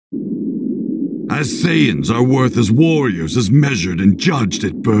As Saiyans, our worth as warriors is measured and judged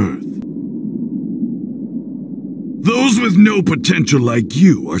at birth. Those with no potential like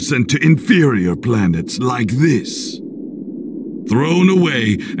you are sent to inferior planets like this. Thrown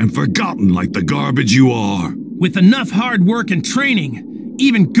away and forgotten like the garbage you are. With enough hard work and training,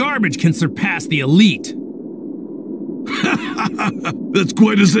 even garbage can surpass the elite. That's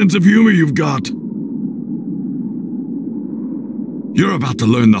quite a sense of humor you've got. You're about to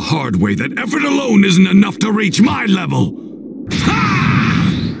learn the hard way that effort alone isn't enough to reach my level.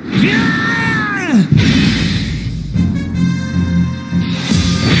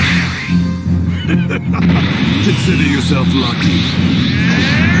 Consider yourself lucky.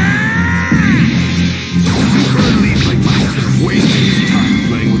 You hardly like myself wasting his time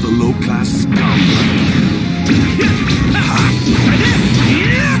playing with a low-class scum.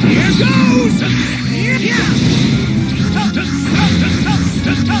 Here goes!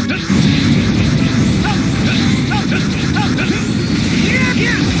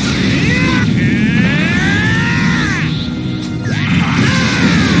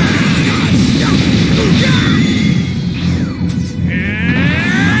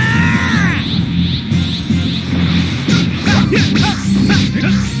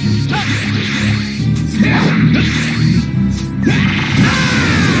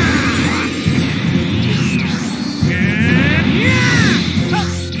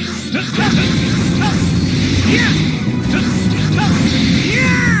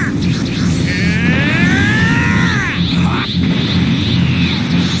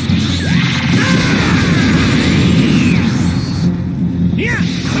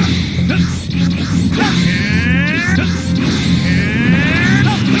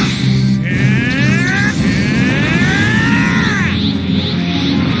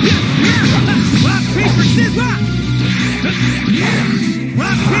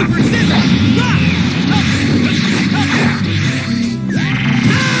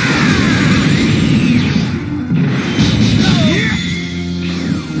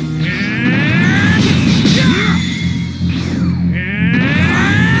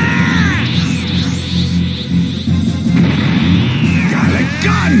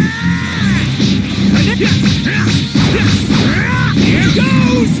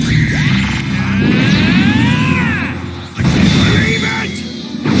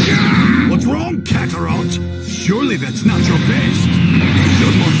 What's wrong, Kakarot? Surely that's not your best. You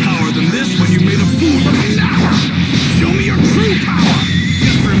showed more power than this when you made a fool of me now. Show me your true power.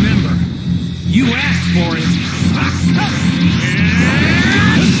 Just remember, you asked for it.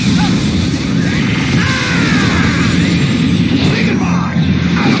 Say goodbye!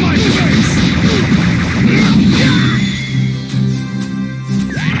 Out of my face!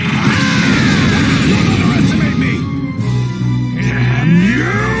 Don't underestimate me! Damn you!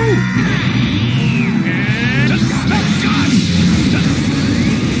 Got a gun!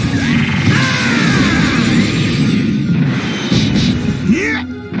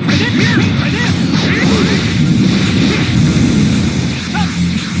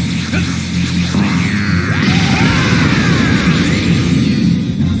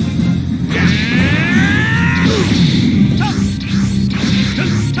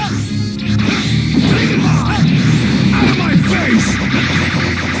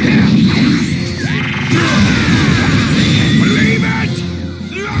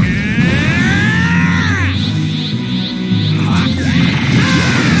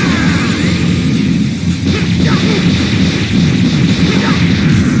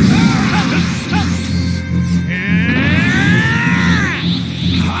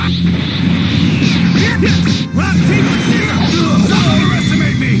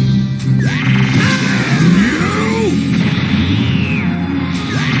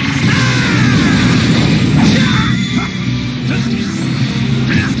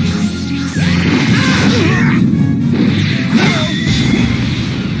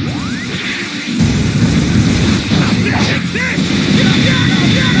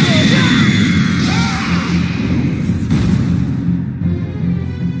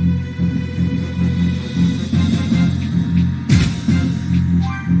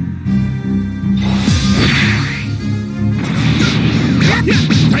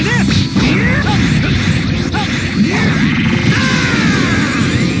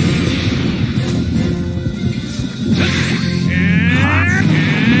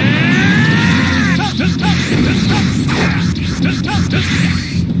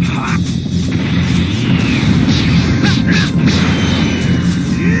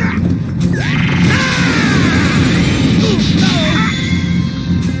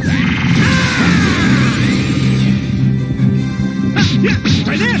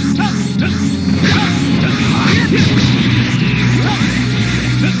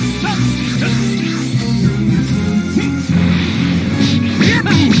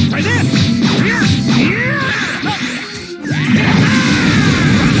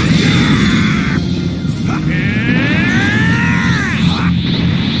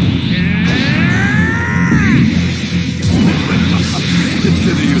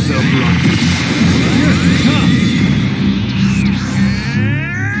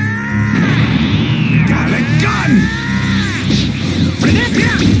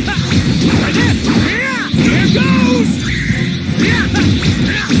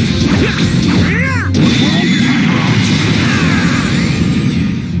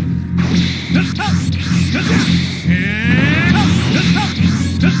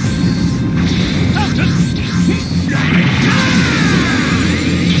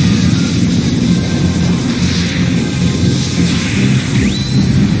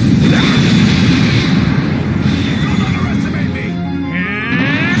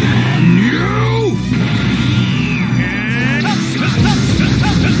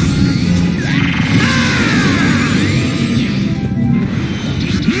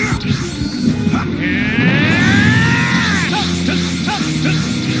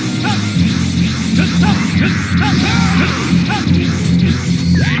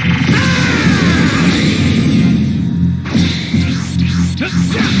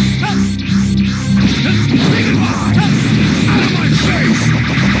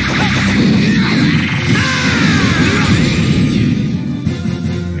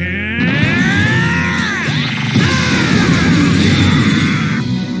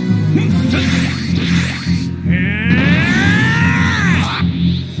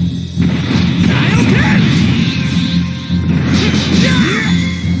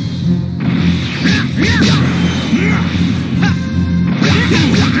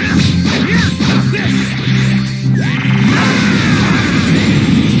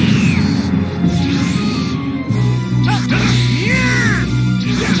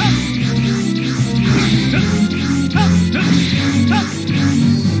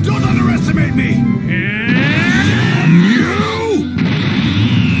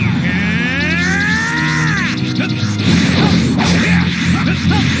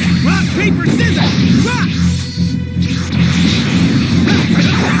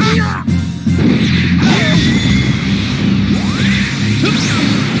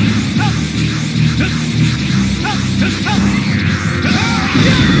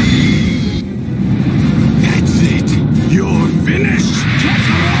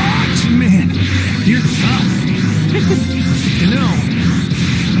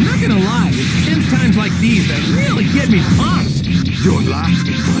 me pumped. You're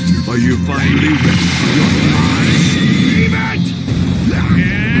laughing, but are you finally ready for your lives? Leave it!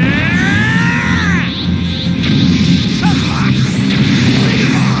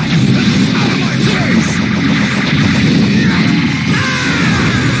 Out of my face!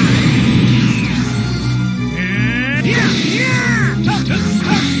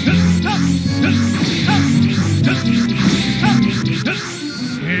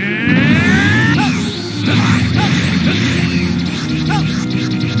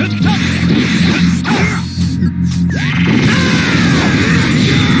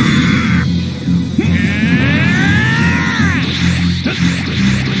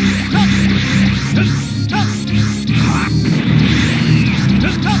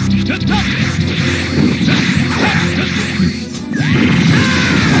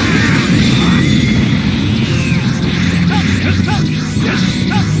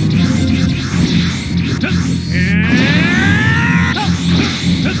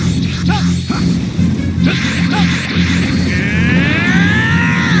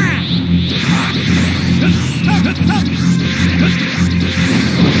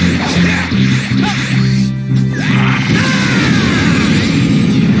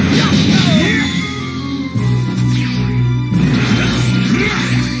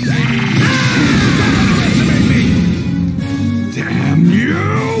 Damn you!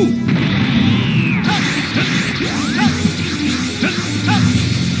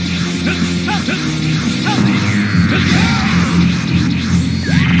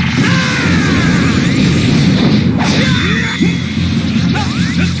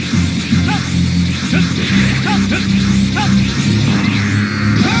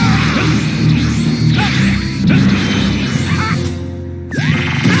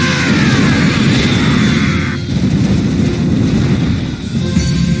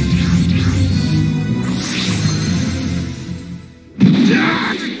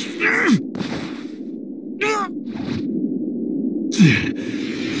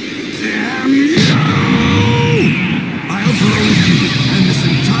 I'll blow you and this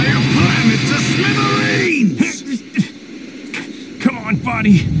entire planet to smithereens! Come on,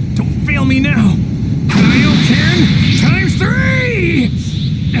 buddy. Don't fail me now. Dial 10 times 3!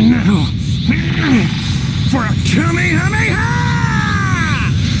 And now, for a Kamehameha!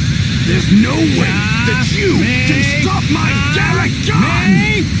 There's no way that you can stop my Gallic gun!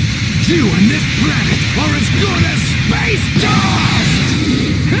 You and this planet are as good as space dust!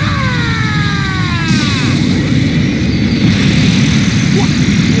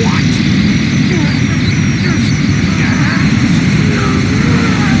 What?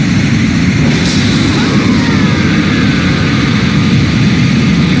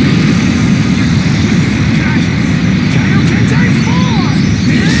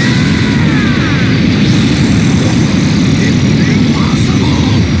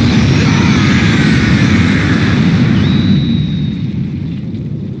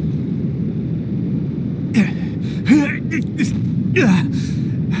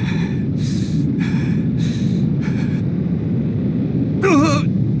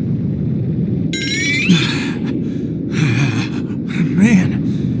 Man,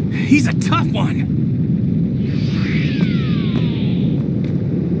 he's a tough one.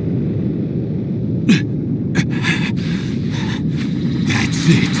 That's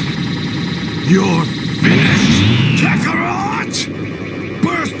it. You're finished, Kakarot!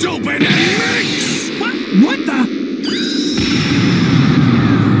 Burst open and mix! What the?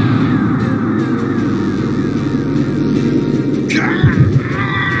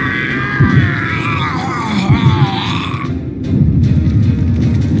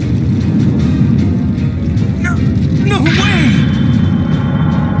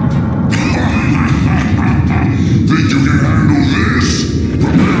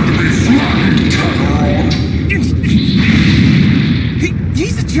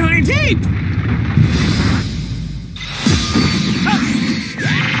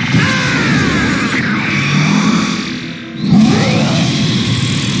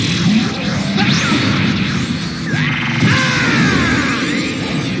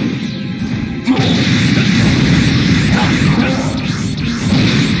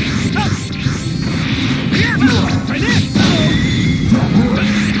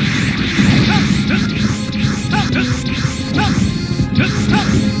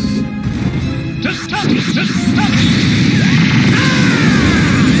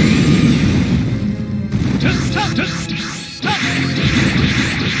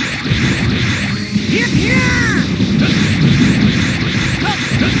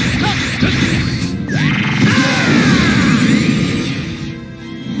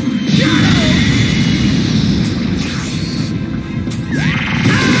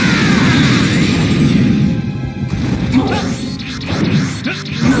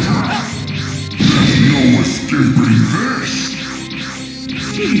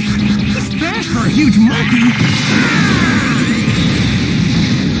 fast for a huge monkey.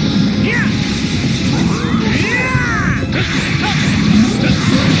 Yeah.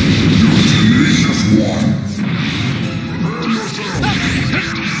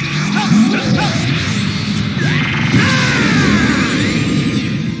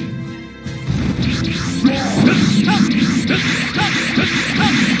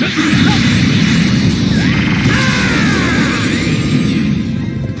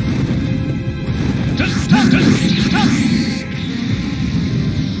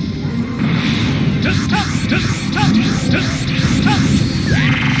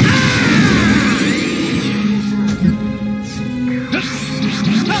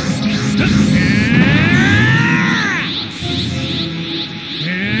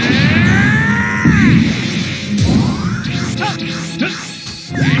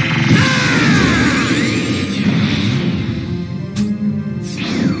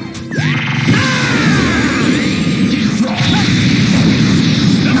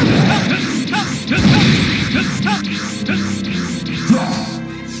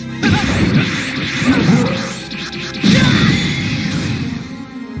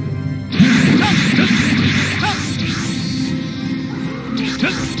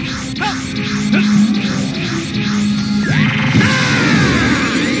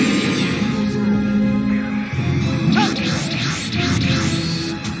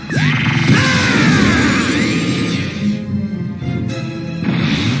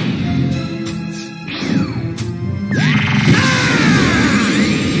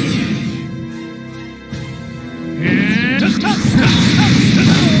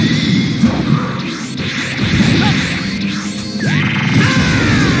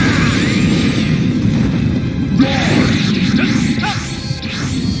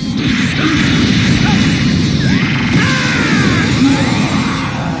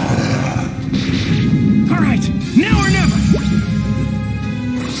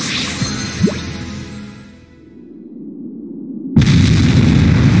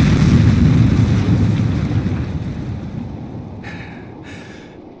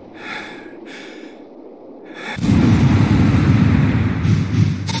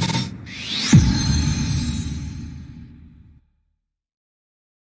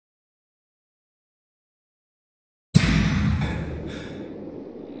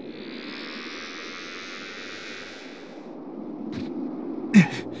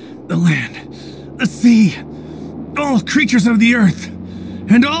 The land, the sea, all creatures of the earth,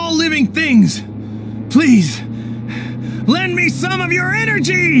 and all living things, please, lend me some of your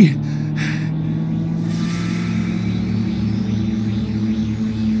energy!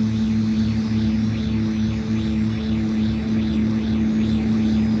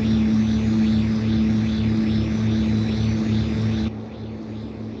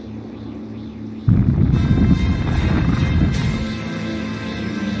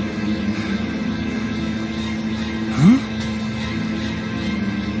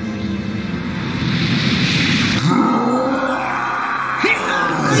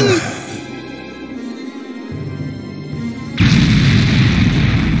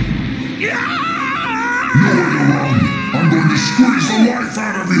 I'm going to squeeze the life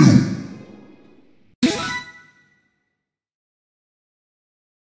out of you!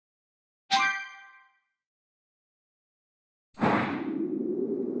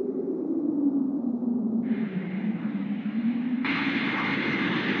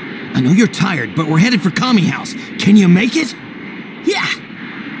 I know you're tired, but we're headed for Kami House. Can you make it? Yeah!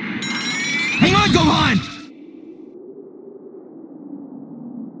 Hang on, Gohan!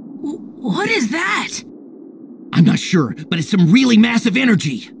 What is that? I'm not sure, but it's some really massive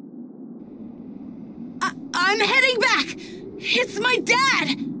energy. I'm heading back! It's my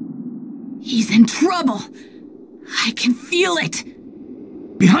dad! He's in trouble. I can feel it.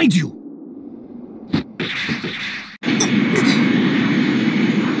 Behind you!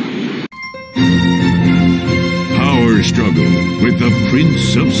 Power struggle with the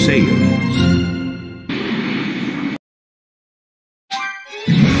Prince of Saiyans.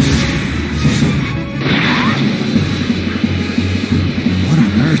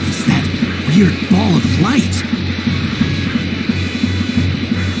 Weird ball of light.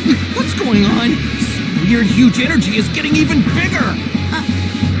 What's going on? This weird, huge energy is getting even bigger.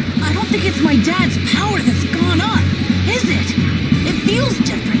 I don't think it's my dad's power that's gone up, is it? It feels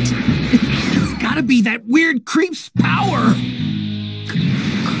different. It's gotta be that weird creep's power.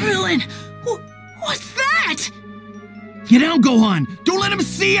 Krillin, what's that? Get down, Gohan. Don't let him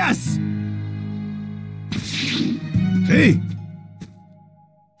see us. Hey.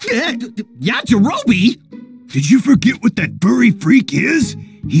 Yeah, Yajirobe? Did you forget what that furry freak is?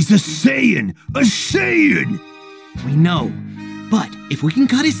 He's a Saiyan! A Saiyan! We know, but if we can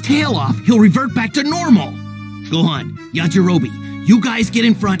cut his tail off, he'll revert back to normal. Go on, Yajirobe, you guys get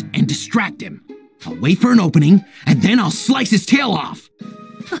in front and distract him. I'll wait for an opening, and then I'll slice his tail off.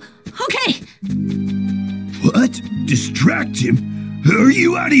 Okay. What? Distract him? Are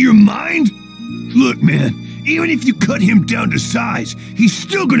you out of your mind? Look, man, even if you cut him down to size, he's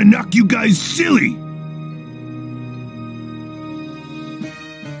still gonna knock you guys silly.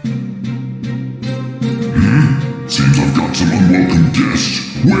 Seems I've got some unwelcome guests.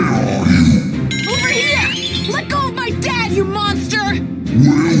 Where are you? Over here! Let go of my dad, you monster! Well.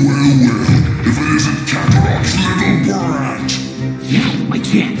 If it isn't Kakarot's little brat. Now, my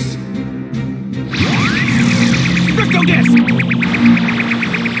chance. Crypto disc!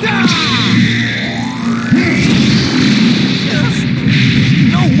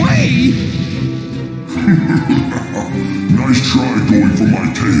 No way! Nice try going for my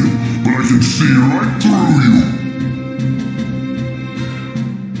tail, but I can see right through you.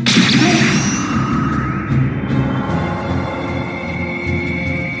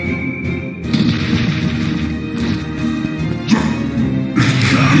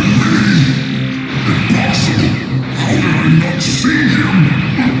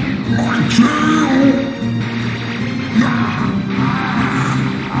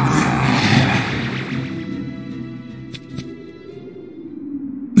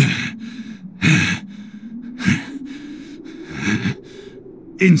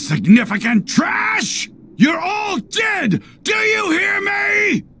 Insignificant trash! You're all dead! Do you hear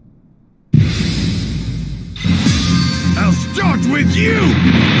me? I'll start with you!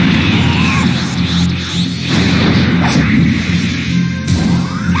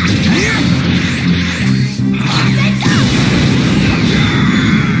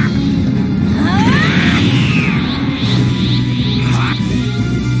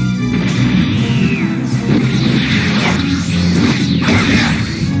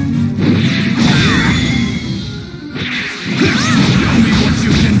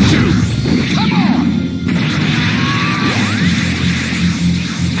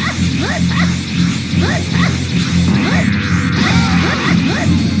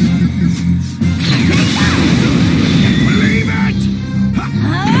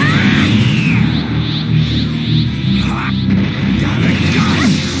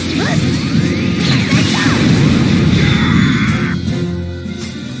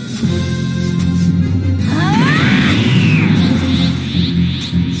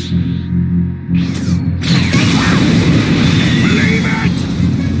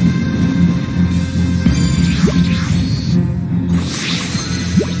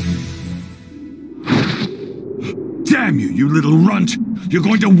 Damn you, you little runt! You're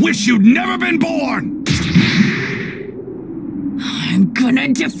going to wish you'd never been born! I'm gonna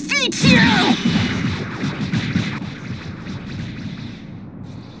defeat you!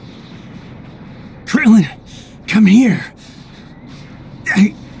 Krillin, come here.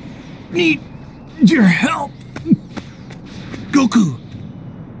 I need your help. Goku,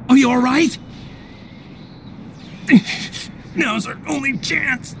 are you alright? Now's our only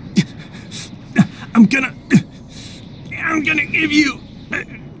chance. I'm gonna give you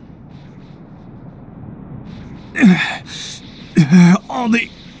all the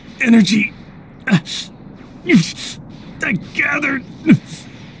energy I gathered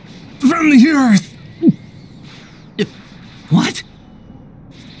from the earth. What?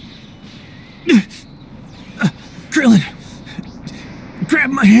 Krillin, grab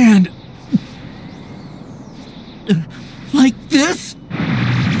my hand. Like this?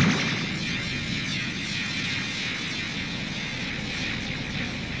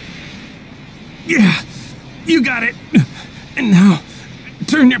 Yeah, you got it. And now,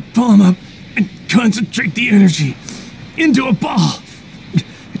 turn your palm up and concentrate the energy into a ball.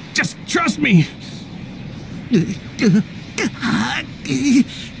 Just trust me.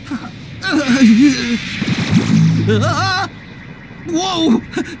 Whoa!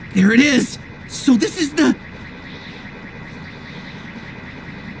 There it is! So this is the...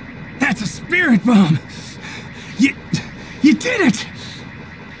 That's a spirit bomb. You did it!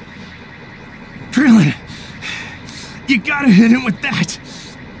 Krillin, you gotta hit him with that.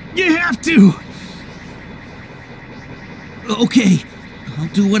 You have to. Okay, I'll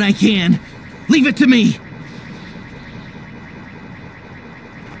do what I can. Leave it to me.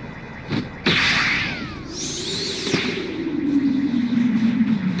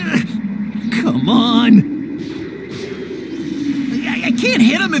 Come on. I can't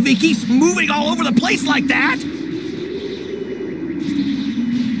hit him if he keeps moving all over the place like that.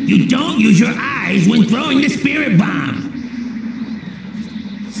 You don't use your eyes when throwing the spirit bomb.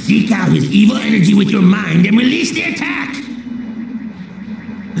 Seek out his evil energy with your mind and release the attack!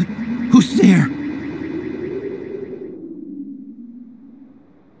 Who's there?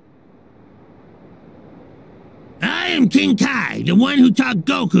 I am King Kai, the one who taught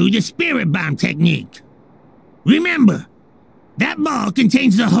Goku the spirit bomb technique. Remember, that ball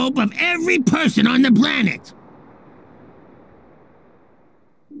contains the hope of every person on the planet.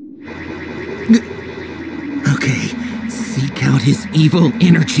 Okay, seek out his evil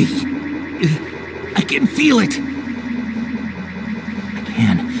energy. I can feel it.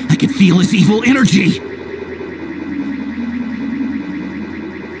 I can feel his evil energy.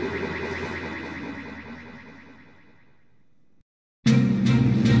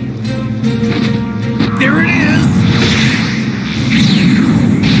 There it is!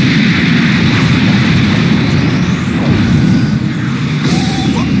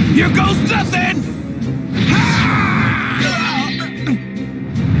 Here goes nothing!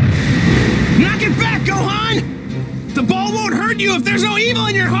 Knock it back, Gohan! The ball won't hurt you if there's no evil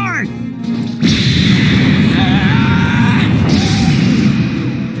in your heart!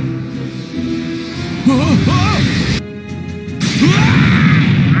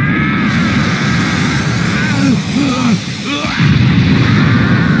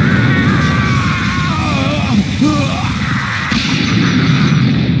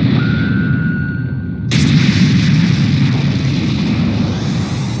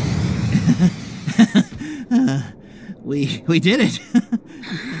 We did it.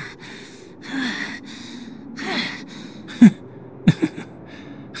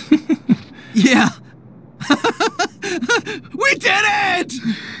 Yeah. We did it!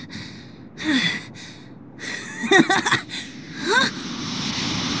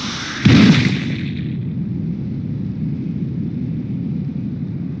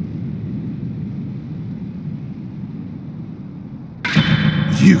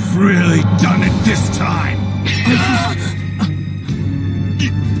 You've really done it this time!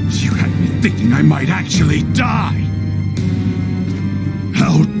 You had me thinking I might actually die!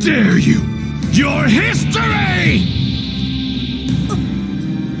 How dare you! Your history!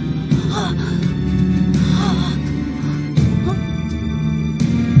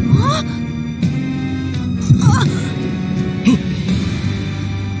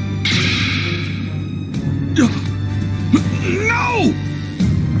 No!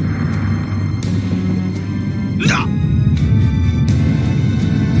 No!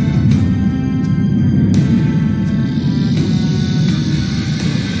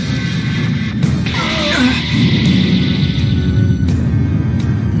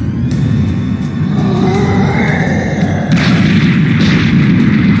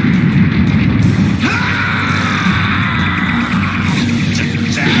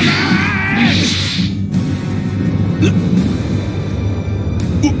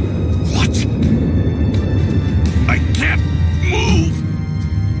 What? I can't move!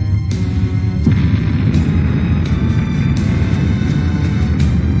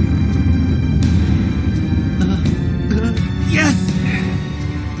 Yes!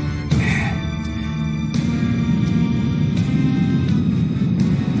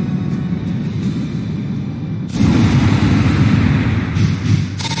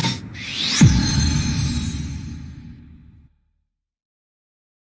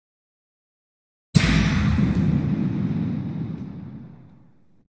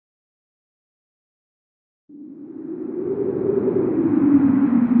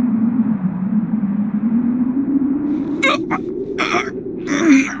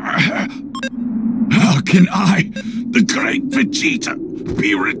 How can I, the great Vegeta,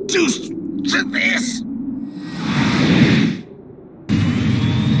 be reduced to this?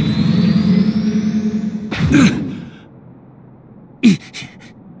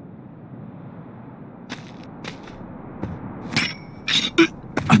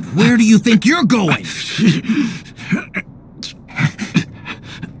 Where do you think you're going?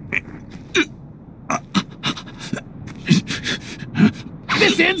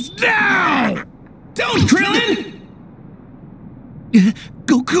 This ends now! Don't, Krillin!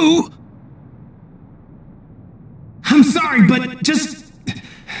 Goku! I'm sorry, but just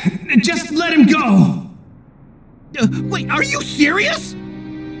let him go. Wait, are you serious?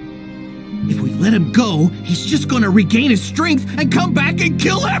 If we let him go, he's just gonna regain his strength and come back and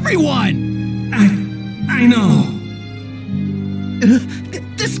kill everyone! I know.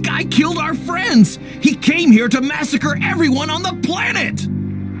 This guy killed our friends! He came here to massacre everyone on the planet!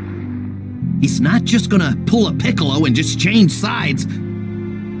 He's not just gonna pull a Piccolo and just change sides.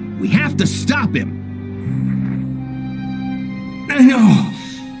 We have to stop him. I know,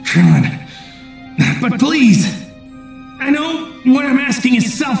 Krillin. But please, I know What I'm asking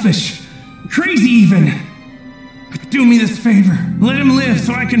is selfish. Crazy even. Do me this favor. Let him live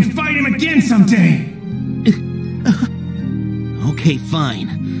so I can fight him again someday. Okay,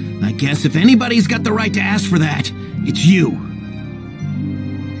 fine. I guess if anybody's got the right to ask for that, it's you.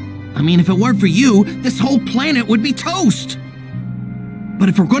 I mean, if it weren't for you, this whole planet would be toast. But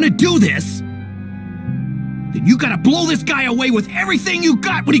if we're gonna do this, then you gotta blow this guy away with everything you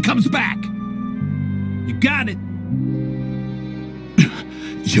got when he comes back. You got it.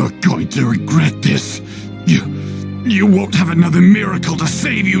 You're going to regret this. You won't have another miracle to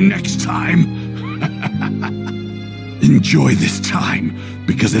save you next time. Enjoy this time,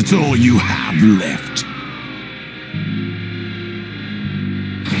 because it's all you have left.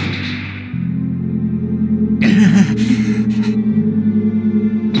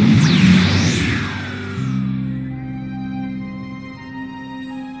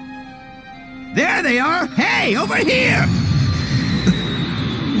 There they are! Hey, over here!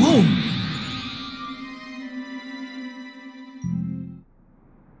 Whoa!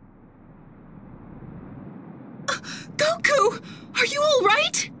 Goku! Are you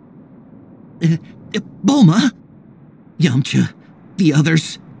alright? Bulma? Yamcha? The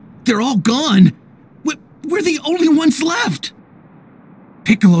others? They're all gone! We're the only ones left!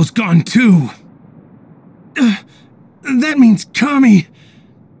 Piccolo's gone too. That means Kami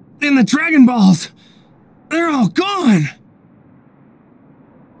and the Dragon Balls. They're all gone.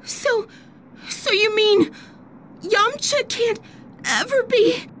 So you mean Yamcha can't ever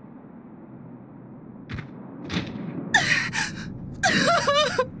be...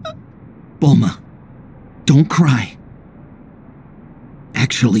 Bulma, don't cry.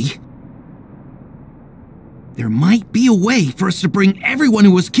 Actually, there might be a way for us to bring everyone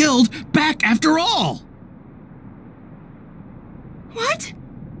who was killed back after all. What?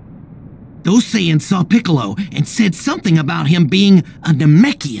 Those Saiyans saw Piccolo and said something about him being a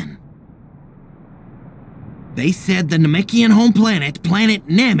Namekian. They said the Namekian home planet, Planet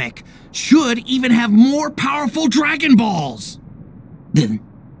Namek, should even have more powerful Dragon Balls. Then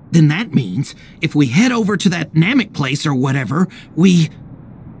that means if we head over to that Namek place or whatever, we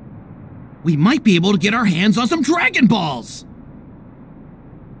might be able to get our hands on some Dragon Balls.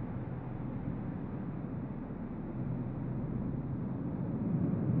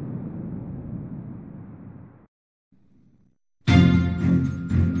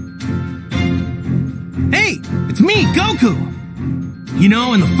 Hey, it's me, Goku! You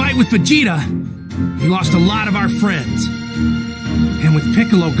know, in the fight with Vegeta, we lost a lot of our friends. And with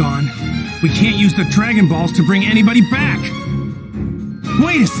Piccolo gone, we can't use the Dragon Balls to bring anybody back.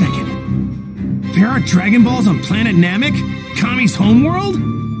 Wait a second. There are Dragon Balls on planet Namek? Kami's homeworld?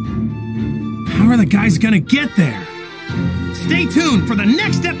 How are the guys gonna get there? Stay tuned for the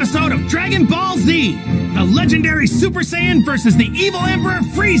next episode of Dragon Ball Z! The legendary Super Saiyan versus the evil Emperor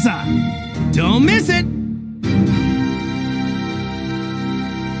Frieza! Don't miss it!